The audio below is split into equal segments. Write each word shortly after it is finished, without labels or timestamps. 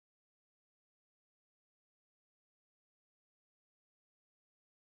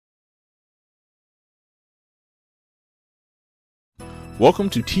Welcome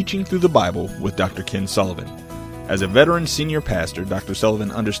to Teaching Through the Bible with Dr. Ken Sullivan. As a veteran senior pastor, Dr.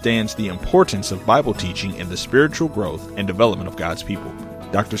 Sullivan understands the importance of Bible teaching in the spiritual growth and development of God's people.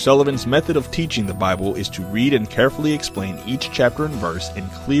 Dr. Sullivan's method of teaching the Bible is to read and carefully explain each chapter and verse in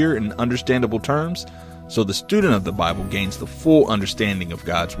clear and understandable terms, so the student of the Bible gains the full understanding of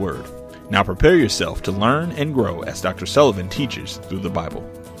God's Word. Now prepare yourself to learn and grow as Dr. Sullivan teaches through the Bible.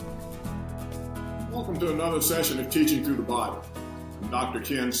 Welcome to another session of Teaching Through the Bible. I'm Dr.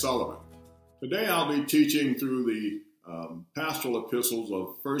 Ken Sullivan. Today I'll be teaching through the pastoral epistles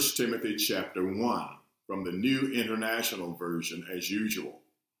of 1 Timothy chapter 1 from the New International Version as usual.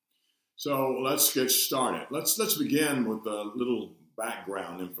 So let's get started. Let's begin with a little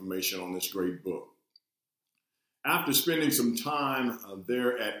background information on this great book. After spending some time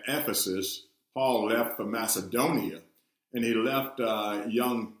there at Ephesus, Paul left for Macedonia, and he left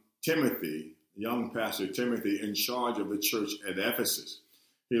young Pastor Timothy, in charge of the church at Ephesus.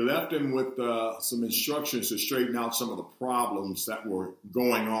 He left him with some instructions to straighten out some of the problems that were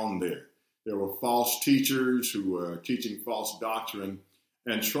going on there. There were false teachers who were teaching false doctrine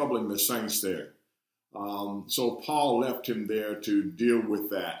and troubling the saints there. So Paul left him there to deal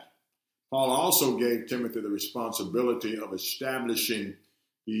with that. Paul also gave Timothy the responsibility of establishing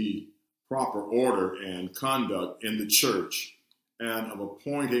the proper order and conduct in the church and of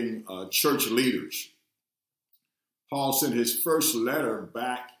appointing church leaders. Paul sent his first letter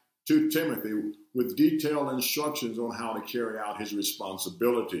back to Timothy with detailed instructions on how to carry out his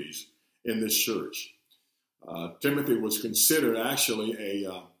responsibilities in this church. Timothy was considered actually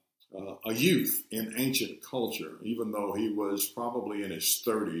a youth in ancient culture, even though he was probably in his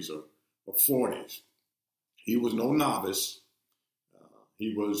 30s or 40s. He was no novice.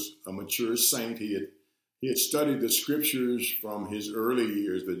 He was a mature saint. He had studied the scriptures from his early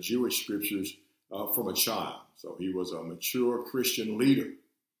years, the Jewish scriptures, from a child. So he was a mature Christian leader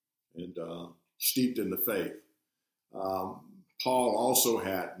and steeped in the faith. Paul also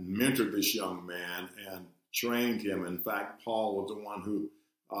had mentored this young man and trained him. In fact, Paul was the one who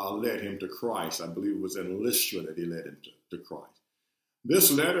led him to Christ. I believe it was in Lystra that he led him to Christ. This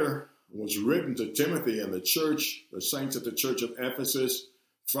letter was written to Timothy and the church, the saints at the church of Ephesus,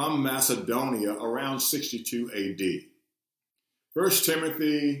 from Macedonia around 62 A.D. 1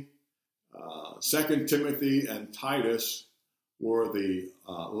 Timothy, 2 Timothy, and Titus were the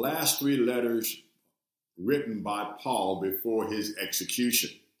last three letters written by Paul before his execution.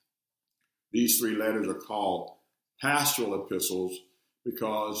 These three letters are called pastoral epistles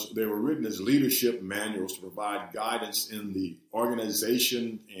because they were written as leadership manuals to provide guidance in the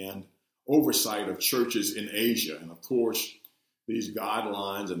organization and oversight of churches in Asia. And of course, these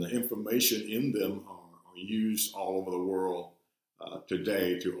guidelines and the information in them are used all over the world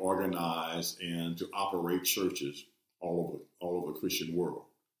today to organize and to operate churches all over the Christian world.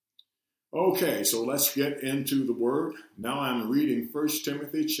 Okay, so let's get into the word. Now I'm reading 1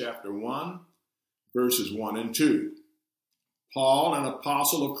 Timothy chapter 1, verses 1 and 2. Paul, an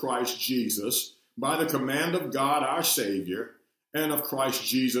apostle of Christ Jesus, by the command of God our Savior, and of Christ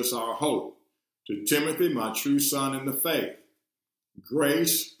Jesus our hope, to Timothy, my true son in the faith,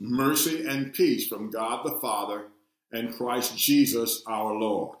 grace, mercy, and peace from God the Father and Christ Jesus our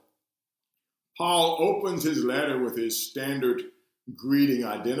Lord. Paul opens his letter with his standard greeting,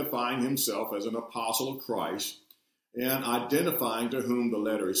 identifying himself as an apostle of Christ and identifying to whom the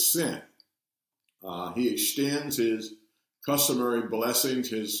letter is sent. He extends his customary blessings,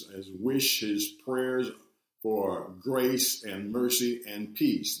 his wish, his prayers for grace and mercy and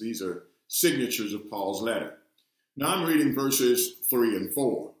peace. These are signatures of Paul's letter. Now I'm reading verses 3 and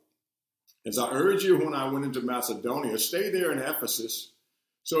 4. As I urge you when I went into Macedonia, stay there in Ephesus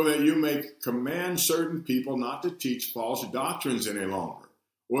so that you may command certain people not to teach false doctrines any longer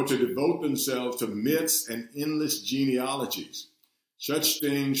or to devote themselves to myths and endless genealogies. Such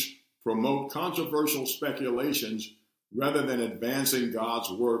things promote controversial speculations rather than advancing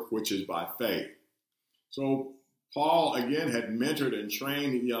God's work, which is by faith. So Paul, again, had mentored and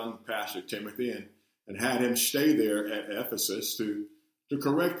trained young Pastor Timothy and had him stay there at Ephesus to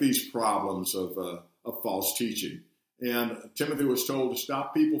correct these problems of false teaching. And Timothy was told to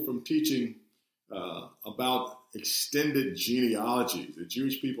stop people from teaching about extended genealogies. The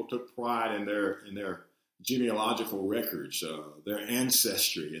Jewish people took pride in their genealogical records, their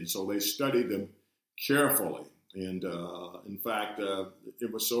ancestry, and so they studied them carefully. And in fact,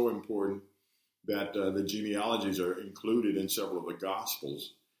 it was so important that the genealogies are included in several of the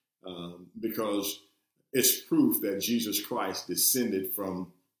Gospels because it's proof that Jesus Christ descended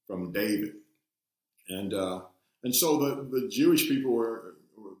from David. And so the Jewish people were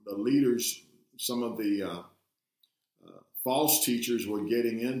the leaders, some of the false teachers were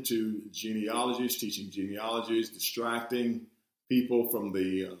getting into genealogies, teaching genealogies, distracting people from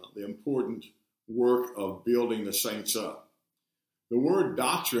the important work of building the saints up. The word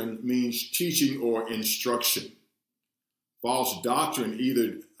doctrine means teaching or instruction. False doctrine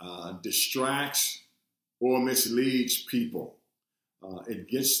either distracts or misleads people. It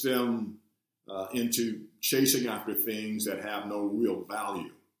gets them into chasing after things that have no real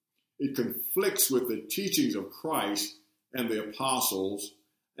value. It conflicts with the teachings of Christ and the apostles,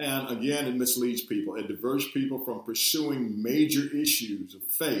 and again, it misleads people. It diverts people from pursuing major issues of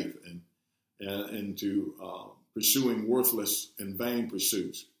faith and to pursuing worthless and vain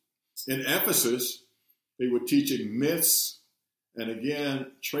pursuits. In Ephesus, they were teaching myths and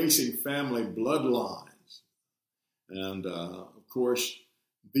again, tracing family bloodlines. And of course,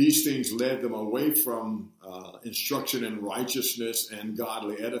 these things led them away from instruction in righteousness and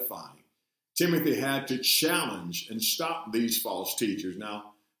godly edifying. Timothy had to challenge and stop these false teachers.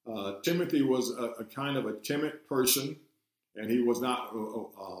 Now, Timothy was a kind of a timid person, and he was not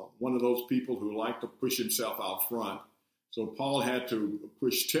one of those people who liked to push himself out front. So Paul had to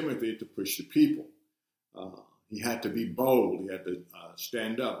push Timothy to push the people. He had to be bold. He had to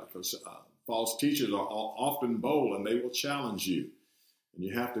stand up, because false teachers are often bold, and they will challenge you. And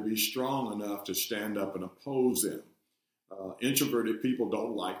you have to be strong enough to stand up and oppose them. Introverted people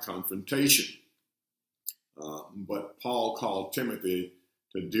don't like confrontation. But Paul called Timothy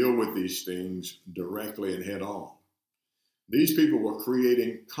to deal with these things directly and head on. These people were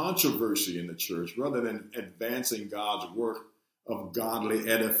creating controversy in the church rather than advancing God's work of godly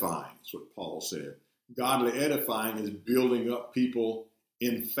edifying. That's what Paul said. Godly edifying is building up people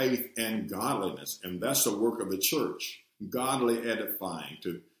in faith and godliness. And that's the work of the church. Godly edifying,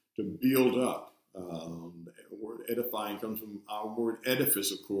 to build up. The word edifying comes from our word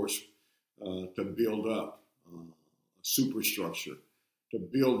edifice, of course, to build up, a superstructure, to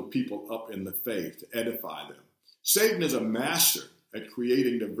build people up in the faith, to edify them. Satan is a master at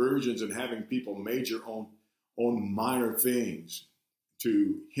creating diversions and having people major on minor things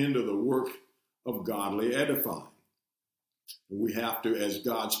to hinder the work of godly edifying. We have to, as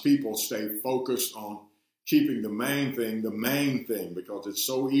God's people, stay focused on keeping the main thing, because it's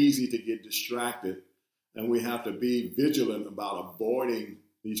so easy to get distracted, and we have to be vigilant about avoiding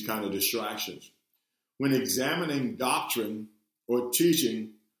these kind of distractions. When examining doctrine or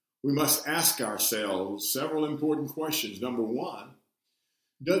teaching, we must ask ourselves several important questions. Number one,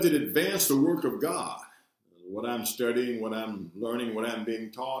 does it advance the work of God? What I'm studying, what I'm learning, what I'm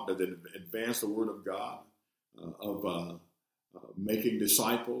being taught, does it advance the word of God, of making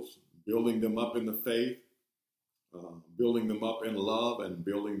disciples, building them up in the faith, building them up in love, and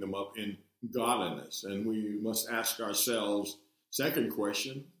building them up in godliness? And we must ask ourselves, second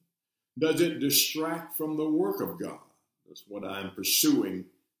question, does it distract from the work of God? Does what I'm pursuing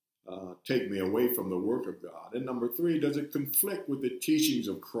take me away from the work of God? And number three, does it conflict with the teachings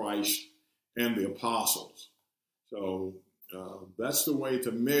of Christ and the apostles? So that's the way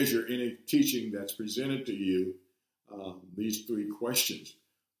to measure any teaching that's presented to you, these three questions.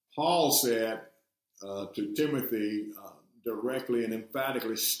 Paul said to Timothy directly and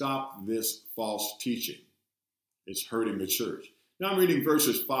emphatically, stop this false teaching. It's hurting the church. Now I'm reading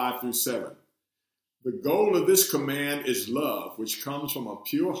verses 5 through 7. The goal of this command is love, which comes from a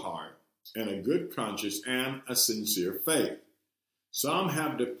pure heart and a good conscience and a sincere faith. Some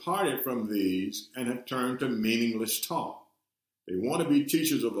have departed from these and have turned to meaningless talk. They want to be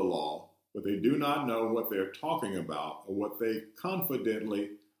teachers of the law, but they do not know what they're talking about or what they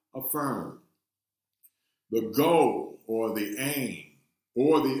confidently affirm. The goal or the aim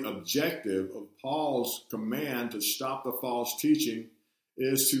or the objective of Paul's command to stop the false teaching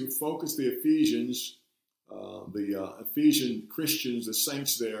is to focus the Ephesians, Ephesian Christians, the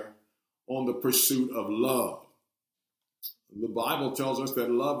saints there, on the pursuit of love. The Bible tells us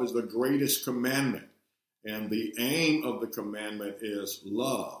that love is the greatest commandment, and the aim of the commandment is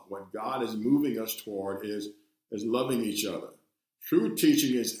love. What God is moving us toward is loving each other. True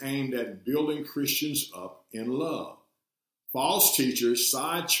teaching is aimed at building Christians up in love. False teachers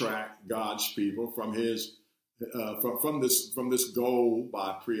sidetrack God's people from this goal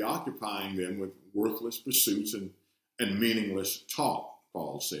by preoccupying them with worthless pursuits and meaningless talk,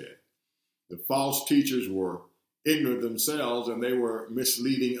 Paul said. The false teachers were ignorant themselves, and they were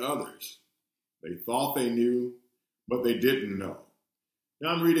misleading others. They thought they knew, but they didn't know. Now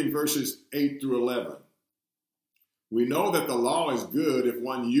I'm reading verses 8 through 11. We know that the law is good if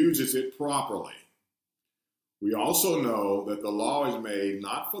one uses it properly. We also know that the law is made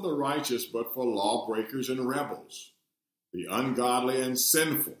not for the righteous, but for lawbreakers and rebels, the ungodly and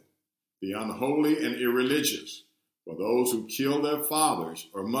sinful, the unholy and irreligious, for those who kill their fathers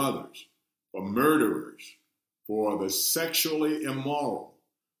or mothers, for murderers, for the sexually immoral,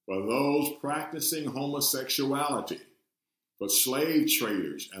 for those practicing homosexuality, for slave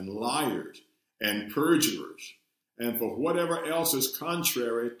traders and liars and perjurers, and for whatever else is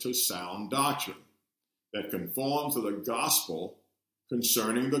contrary to sound doctrine, that conforms to the gospel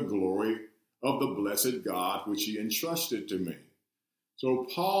concerning the glory of the blessed God which he entrusted to me. So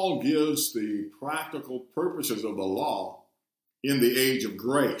Paul gives the practical purposes of the law in the age of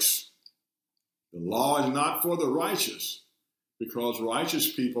grace. The law is not for the righteous, because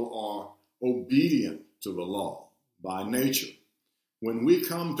righteous people are obedient to the law by nature. When we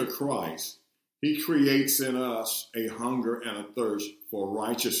come to Christ, he creates in us a hunger and a thirst for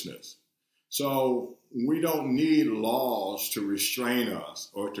righteousness. So we don't need laws to restrain us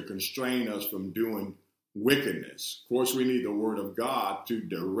or to constrain us from doing wickedness. Of course, we need the Word of God to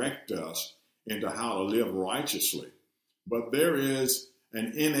direct us into how to live righteously. But there is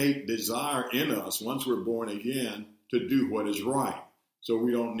an innate desire in us, once we're born again, to do what is right. So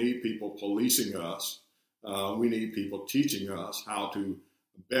we don't need people policing us. We need people teaching us how to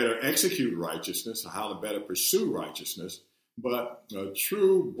better execute righteousness, how to better pursue righteousness. But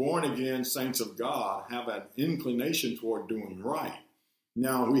true born-again saints of God have an inclination toward doing right.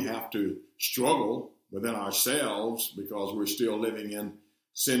 Now we have to struggle within ourselves because we're still living in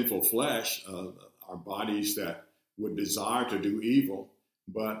sinful flesh, our bodies that would desire to do evil.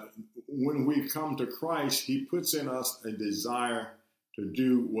 But when we come to Christ, he puts in us a desire to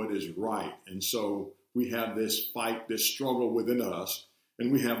do what is right. And so we have this fight, this struggle within us,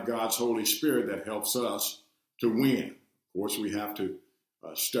 and we have God's Holy Spirit that helps us to win. Of course, we have to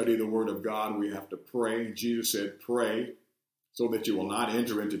study the Word of God. We have to pray. Jesus said, pray so that you will not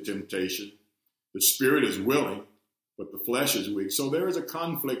enter into temptation. The spirit is willing, but the flesh is weak. So there is a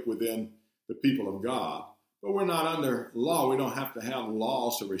conflict within the people of God. But we're not under law. We don't have to have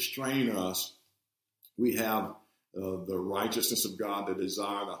laws to restrain us. We have the righteousness of God, the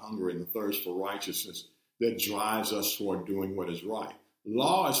desire, the hunger, and the thirst for righteousness that drives us toward doing what is right.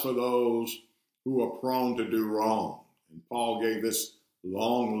 Law is for those who are prone to do wrong. And Paul gave this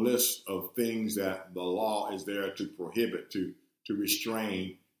long list of things that the law is there to prohibit, to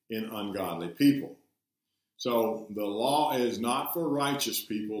restrain in ungodly people. So the law is not for righteous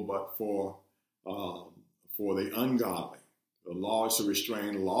people, but for the ungodly. The law is to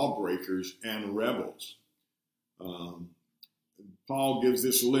restrain lawbreakers and rebels. Paul gives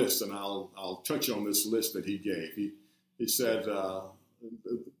this list, and I'll touch on this list that he gave. He said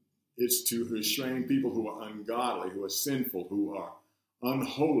it's to restrain people who are ungodly, who are sinful, who are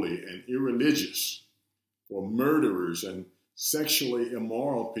unholy and irreligious, for murderers and sexually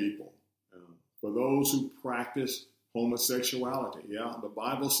immoral people, for those who practice homosexuality. Yeah, the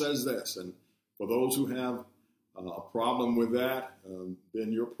Bible says this, and for those who have a problem with that,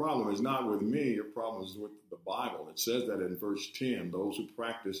 then your problem is not with me, your problem is with the Bible. It says that in verse 10, those who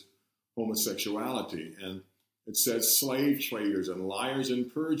practice homosexuality, and it says slave traders and liars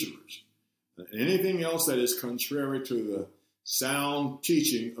and perjurers. Anything else that is contrary to the sound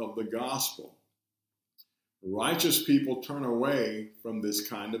teaching of the gospel. Righteous people turn away from this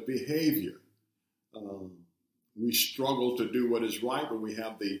kind of behavior. We struggle to do what is right, but we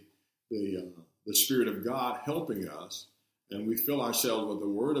have the Spirit of God helping us, and we fill ourselves with the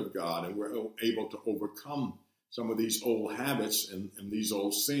Word of God, and we're able to overcome some of these old habits and these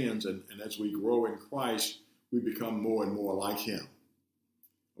old sins, and as we grow in Christ, we become more and more like Him.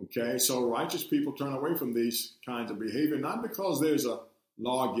 Okay, so righteous people turn away from these kinds of behavior, not because there's a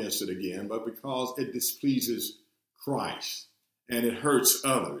law against it again, but because it displeases Christ and it hurts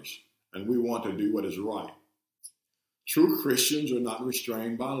others, and we want to do what is right. True Christians are not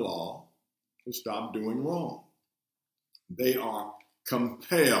restrained by law to stop doing wrong. They are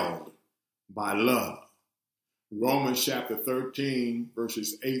compelled by love. Romans chapter 13,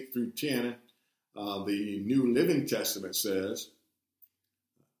 verses 8 through 10, the New Living Testament says,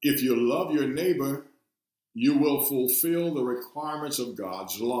 if you love your neighbor, you will fulfill the requirements of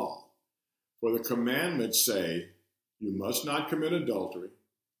God's law. For the commandments say, you must not commit adultery,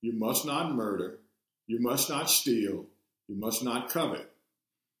 you must not murder, you must not steal, you must not covet.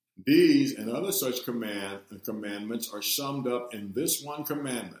 These and other such commandments are summed up in this one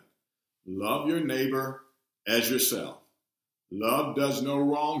commandment. Love your neighbor as yourself. Love does no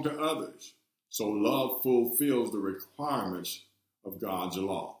wrong to others, so love fulfills the requirements of God's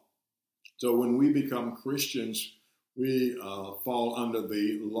law. So when we become Christians, we fall under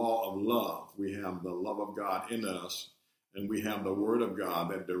the law of love. We have the love of God in us, and we have the Word of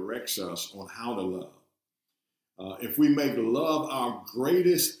God that directs us on how to love. If we make love our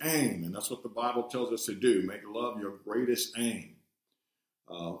greatest aim, and that's what the Bible tells us to do, make love your greatest aim.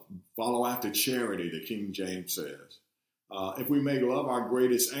 Follow after charity, the King James says. If we make love our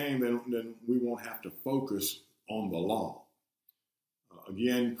greatest aim, then we won't have to focus on the law.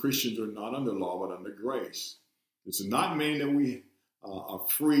 Again, Christians are not under law, but under grace. This does not mean that we are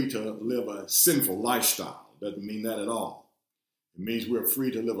free to live a sinful lifestyle. It doesn't mean that at all. It means we're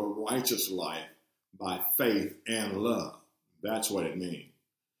free to live a righteous life by faith and love. That's what it means.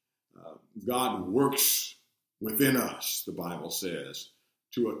 God works within us, the Bible says,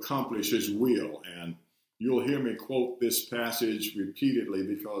 to accomplish his will. And you'll hear me quote this passage repeatedly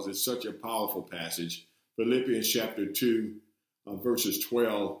because it's such a powerful passage. Philippians chapter 2, verses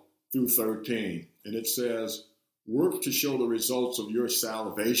 12 through 13. And it says, work to show the results of your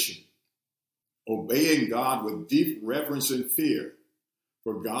salvation, obeying God with deep reverence and fear,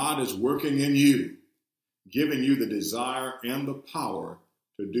 for God is working in you, giving you the desire and the power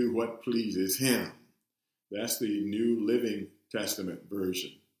to do what pleases him. That's the New Living Testament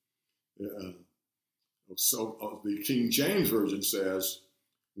version. The King James Version says,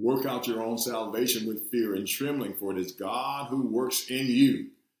 work out your own salvation with fear and trembling, for it is God who works in you,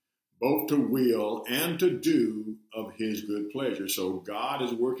 both to will and to do of his good pleasure. So God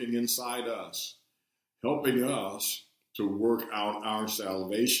is working inside us, helping us to work out our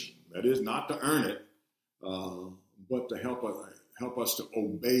salvation. That is not to earn it, but to help us to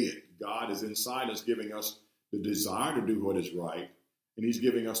obey it. God is inside us, giving us the desire to do what is right, and he's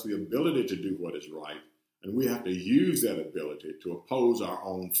giving us the ability to do what is right, and we have to use that ability to oppose our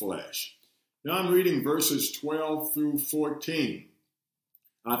own flesh. Now I'm reading verses 12 through 14.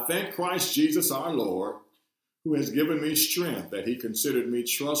 I thank Christ Jesus our Lord, who has given me strength, that he considered me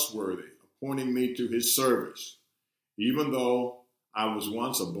trustworthy, appointing me to his service. Even though I was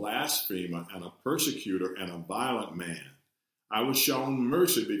once a blasphemer and a persecutor and a violent man, I was shown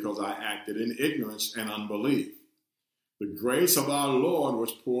mercy because I acted in ignorance and unbelief. The grace of our Lord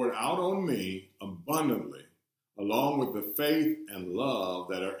was poured out on me abundantly, along with the faith and love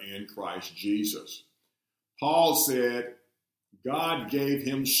that are in Christ Jesus. Paul said, God gave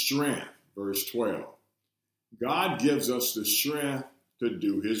him strength, verse 12. God gives us the strength to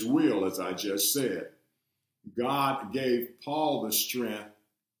do his will, as I just said. God gave Paul the strength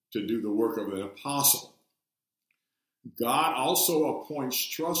to do the work of an apostle. God also appoints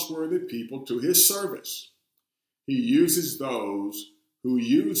trustworthy people to his service. He uses those who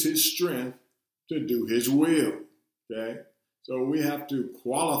use his strength to do his will. Okay? So we have to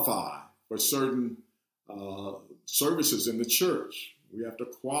qualify for certain services in the church. We have to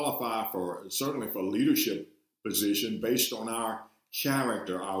qualify certainly for leadership position based on our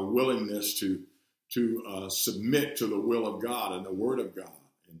character, our willingness to submit to the will of God and the word of God.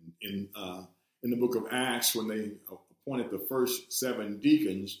 In the book of Acts, when they appointed the first 7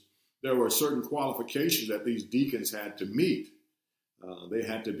 deacons, there were certain qualifications that these deacons had to meet. They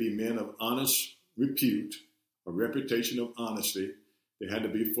had to be men of honest repute, a reputation of honesty. They had to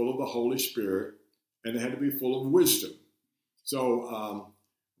be full of the Holy Spirit, and they had to be full of wisdom. So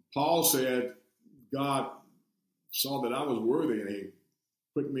Paul said, God saw that I was worthy, and he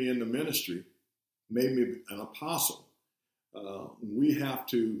put me in the ministry, made me an apostle. We have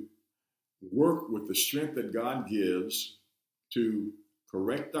to work with the strength that God gives to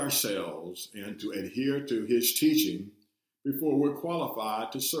correct ourselves and to adhere to his teaching before we're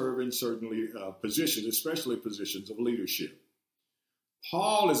qualified to serve in certain positions, especially positions of leadership.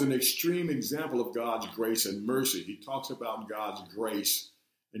 Paul is an extreme example of God's grace and mercy. He talks about God's grace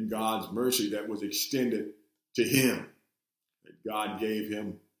and God's mercy that was extended to him. That God gave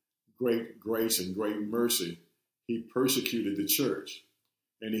him great grace and great mercy. He persecuted the church,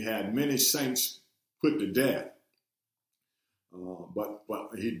 and he had many saints put to death.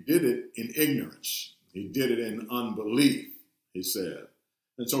 But he did it in ignorance. He did it in unbelief, he said.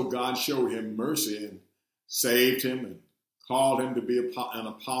 And so God showed him mercy and saved him and called him to be an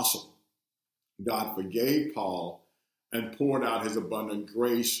apostle. God forgave Paul and poured out his abundant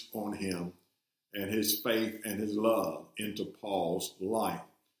grace on him and his faith and his love into Paul's life.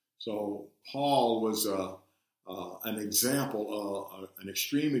 So Paul was an example, an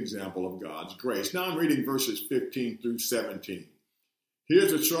extreme example of God's grace. Now I'm reading verses 15 through 17.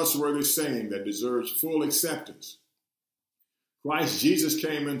 Here's a trustworthy saying that deserves full acceptance. Christ Jesus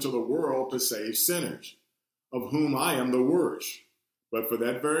came into the world to save sinners, of whom I am the worst. But for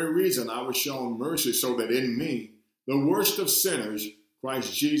that very reason, I was shown mercy so that in me, the worst of sinners,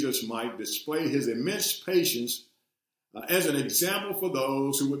 Christ Jesus might display his immense patience as an example for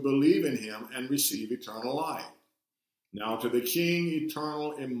those who would believe in him and receive eternal life. Now to the King,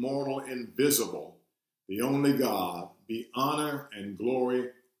 eternal, immortal, invisible, the only God, be honor and glory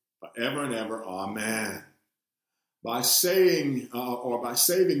forever and ever. Amen. By saving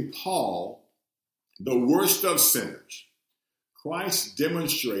Paul, the worst of sinners, Christ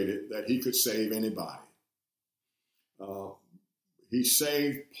demonstrated that he could save anybody. He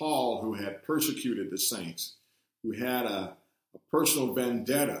saved Paul, who had persecuted the saints, who had a personal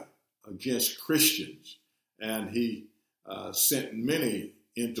vendetta against Christians, and he sent many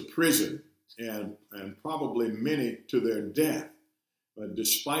into prison and probably many to their death. But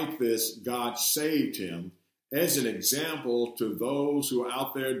despite this, God saved him as an example to those who are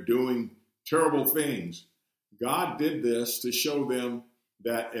out there doing terrible things. God did this to show them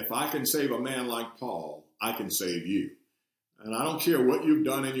that if I can save a man like Paul, I can save you. And I don't care what you've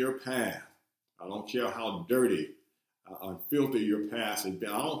done in your past. I don't care how dirty or filthy your past has been.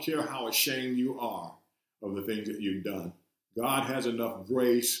 I don't care how ashamed you are of the things that you've done. God has enough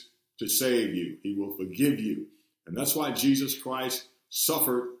grace to save you. He will forgive you. And that's why Jesus Christ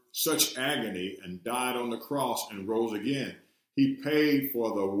suffered such agony and died on the cross and rose again. He paid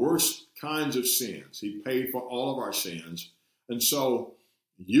for the worst kinds of sins. He paid for all of our sins. And so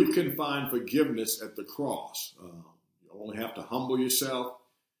you can find forgiveness at the cross. You only have to humble yourself,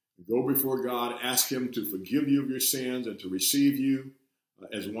 go before God, ask him to forgive you of your sins and to receive you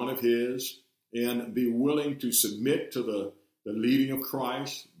as one of his, and be willing to submit to the leading of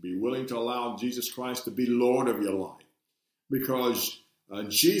Christ, be willing to allow Jesus Christ to be Lord of your life. Because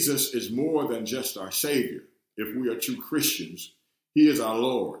Jesus is more than just our Savior. If we are true Christians, he is our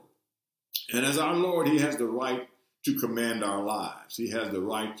Lord. And as our Lord, he has the right to command our lives. He has the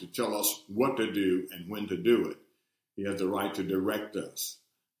right to tell us what to do and when to do it. He has the right to direct us.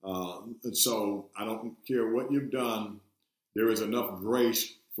 And so I don't care what you've done, there is enough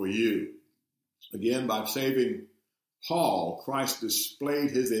grace for you. Again, by saving Paul, Christ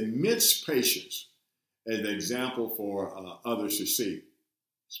displayed his immense patience as an example for others to see.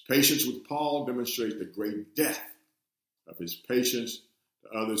 His patience with Paul demonstrates the great depth of his patience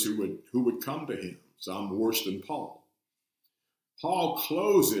to others who would come to him, some worse than Paul. Paul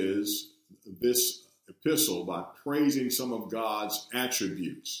closes this epistle by praising some of God's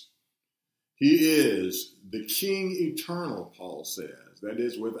attributes. He is the King eternal, Paul says, that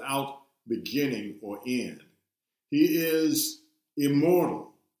is, without beginning or end. He is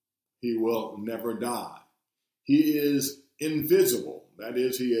immortal. He will never die. He is invisible. That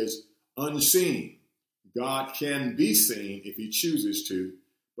is, he is unseen. God can be seen if he chooses to,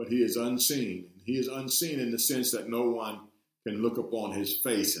 but he is unseen. He is unseen in the sense that no one can look upon his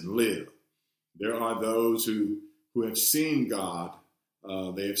face and live. There are those who have seen God.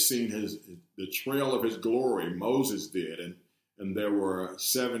 They have seen the trail of his glory. Moses did, and there were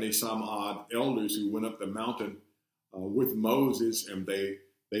 70 some odd elders who went up the mountain with Moses, and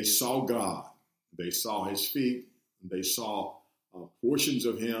they saw God. They saw his feet. They saw portions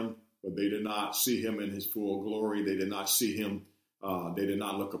of him, but they did not see him in his full glory. They did not see him. They did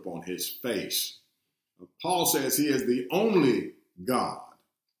not look upon his face. Paul says he is the only God.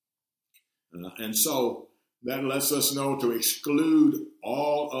 And so that lets us know to exclude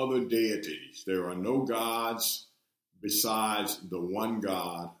all other deities. There are no gods besides the one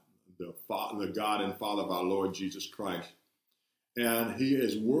God, the God and Father of our Lord Jesus Christ. And he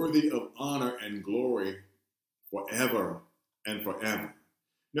is worthy of honor and glory forever and forever.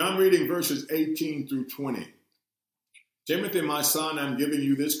 Now I'm reading verses 18 through 20. Timothy, my son, I'm giving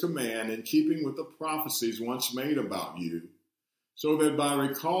you this command in keeping with the prophecies once made about you, so that by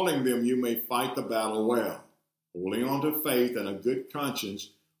recalling them you may fight the battle well, holding on to faith and a good conscience,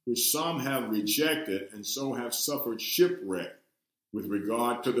 which some have rejected and so have suffered shipwreck with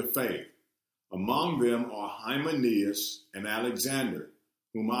regard to the faith. Among them are Hymenaeus and Alexander,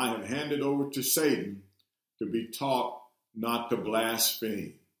 whom I have handed over to Satan to be taught not to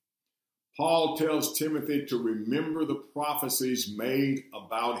blaspheme. Paul tells Timothy to remember the prophecies made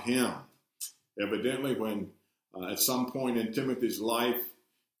about him. Evidently, when at some point in Timothy's life,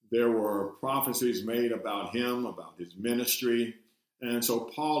 there were prophecies made about him, about his ministry. And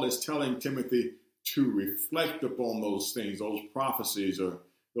so Paul is telling Timothy to reflect upon those things, those prophecies or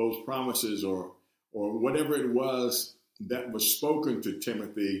those promises or whatever it was that was spoken to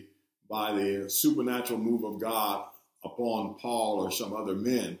Timothy by the supernatural move of God upon Paul or some other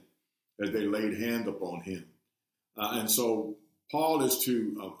men as they laid hand upon him. And so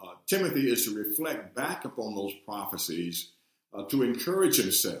Timothy is to reflect back upon those prophecies to encourage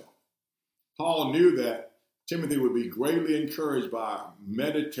himself. Paul knew that Timothy would be greatly encouraged by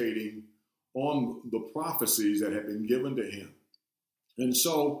meditating on the prophecies that had been given to him. And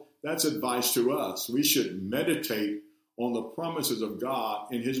so that's advice to us. We should meditate on the promises of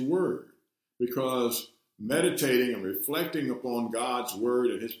God in his word, because meditating and reflecting upon God's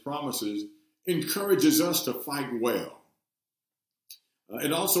word and his promises encourages us to fight well.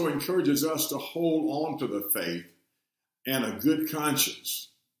 It also encourages us to hold on to the faith and a good conscience.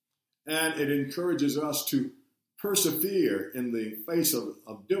 And it encourages us to persevere in the face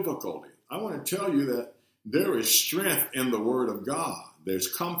of difficulty. I want to tell you that there is strength in the word of God.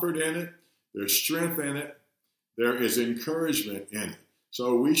 There's comfort in it. There's strength in it. There is encouragement in it.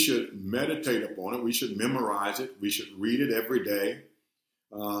 So we should meditate upon it. We should memorize it. We should read it every day.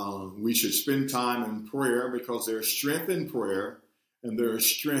 We should spend time in prayer because there's strength in prayer and there is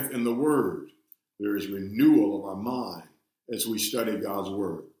strength in the word. There is renewal of our mind as we study God's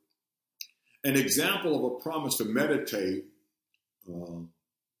word. An example of a promise to meditate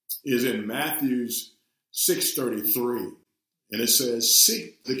is in Matthew's 6:33. And it says,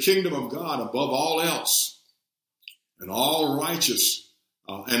 seek the kingdom of God above all else and all righteous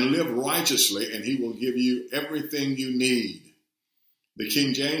and live righteously, and he will give you everything you need. The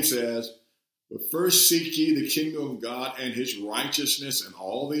King James says, but first seek ye the kingdom of God and his righteousness, and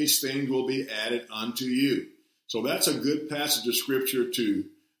all these things will be added unto you. So that's a good passage of scripture to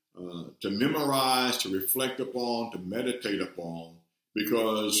memorize, to reflect upon, to meditate upon,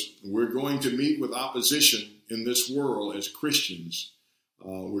 because we're going to meet with opposition in this world as Christians.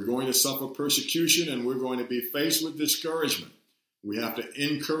 We're going to suffer persecution, and we're going to be faced with discouragement. We have to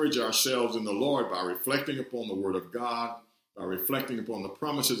encourage ourselves in the Lord by reflecting upon the word of God, by reflecting upon the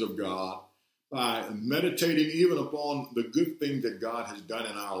promises of God, by meditating even upon the good thing that God has done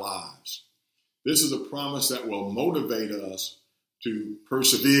in our lives. This is a promise that will motivate us to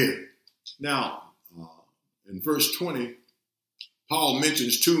persevere. Now, in verse 20, Paul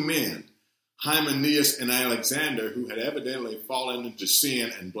mentions two men, Hymenaeus and Alexander, who had evidently fallen into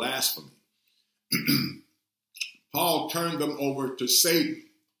sin and blasphemy. Paul turned them over to Satan,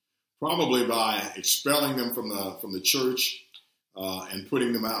 probably by expelling them from the church and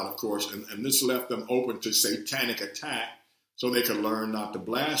putting them out, of course. And this left them open to satanic attack so they could learn not to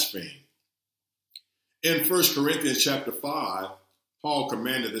blaspheme. In 1 Corinthians chapter 5, Paul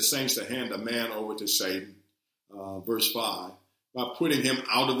commanded the saints to hand a man over to Satan, verse 5, by putting him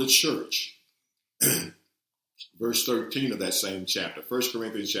out of the church. Verse 13 of that same chapter, 1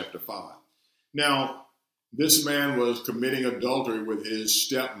 Corinthians chapter 5. Now, this man was committing adultery with his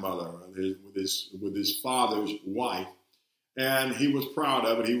stepmother, with his father's wife, and he was proud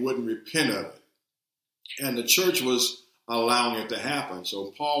of it. He wouldn't repent of it. And the church was allowing it to happen.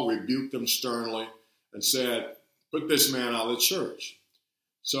 So Paul rebuked them sternly and said, put this man out of the church.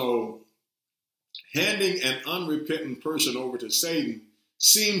 So handing an unrepentant person over to Satan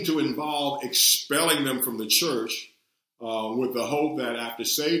seemed to involve expelling them from the church with the hope that after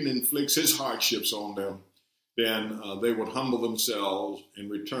Satan inflicts his hardships on them, then they would humble themselves in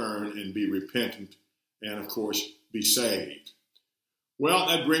return and be repentant and, of course, be saved. Well,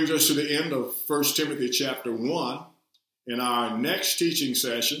 that brings us to the end of 1 Timothy chapter 1. In our next teaching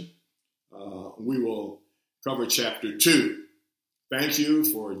session, we will cover chapter 2. Thank you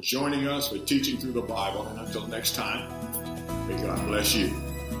for joining us for Teaching Through the Bible. And until next time, may God bless you.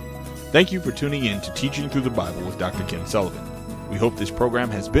 Thank you for tuning in to Teaching Through the Bible with Dr. Ken Sullivan. We hope this program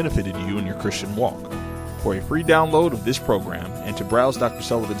has benefited you in your Christian walk. For a free download of this program and to browse Dr.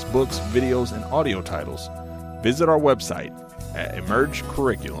 Sullivan's books, videos, and audio titles, visit our website at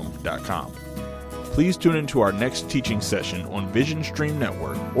emergecurriculum.com. Please tune into our next teaching session on Vision Stream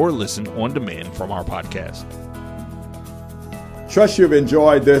Network or listen on demand from our podcast. Trust you've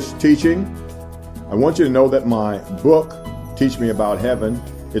enjoyed this teaching. I want you to know that my book, Teach Me About Heaven,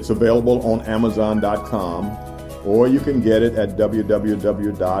 it's available on Amazon.com, or you can get it at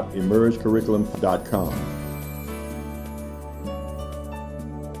www.emergecurriculum.com.